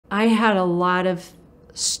I had a lot of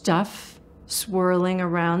stuff swirling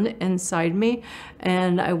around inside me,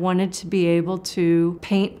 and I wanted to be able to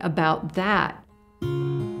paint about that.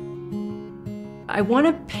 I want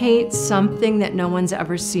to paint something that no one's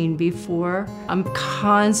ever seen before. I'm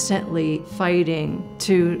constantly fighting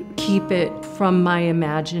to keep it from my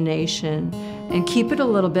imagination and keep it a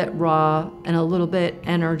little bit raw and a little bit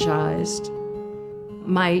energized.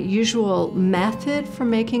 My usual method for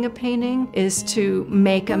making a painting is to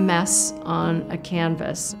make a mess on a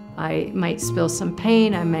canvas. I might spill some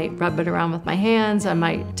paint, I might rub it around with my hands, I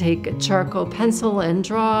might take a charcoal pencil and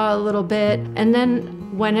draw a little bit, and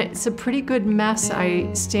then when it's a pretty good mess,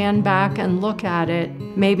 I stand back and look at it.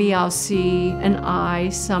 Maybe I'll see an eye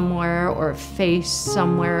somewhere or a face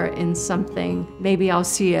somewhere in something. Maybe I'll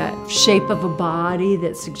see a shape of a body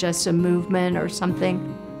that suggests a movement or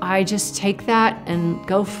something. I just take that and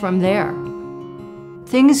go from there.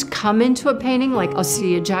 Things come into a painting, like I'll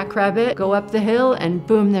see a jackrabbit go up the hill and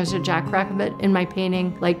boom, there's a jackrabbit in my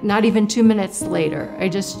painting, like not even 2 minutes later. I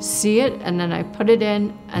just see it and then I put it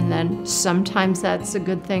in, and then sometimes that's a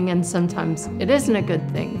good thing and sometimes it isn't a good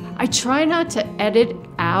thing. I try not to edit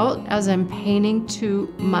out as I'm painting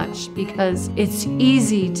too much because it's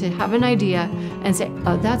easy to have an idea and say,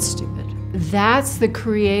 oh, that's stupid. That's the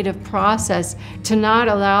creative process, to not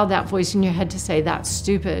allow that voice in your head to say that's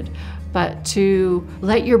stupid, but to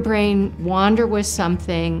let your brain wander with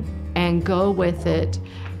something and go with it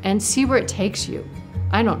and see where it takes you.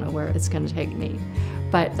 I don't know where it's going to take me,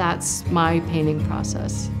 but that's my painting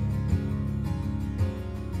process.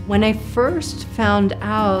 When I first found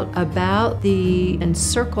out about the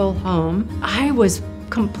Encircle home, I was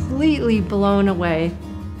completely blown away.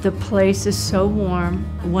 The place is so warm.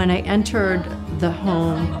 When I entered the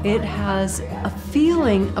home, it has a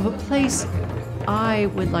feeling of a place I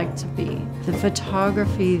would like to be. The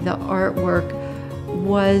photography, the artwork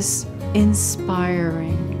was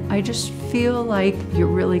inspiring. I just feel like you're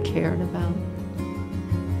really cared about.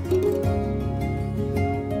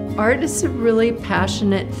 Art is a really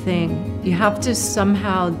passionate thing. You have to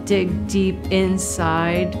somehow dig deep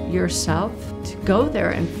inside yourself to go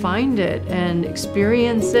there and find it and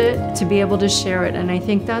experience it, to be able to share it. And I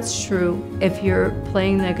think that's true if you're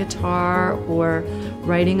playing the guitar or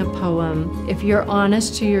writing a poem. If you're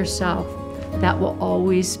honest to yourself, that will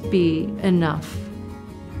always be enough.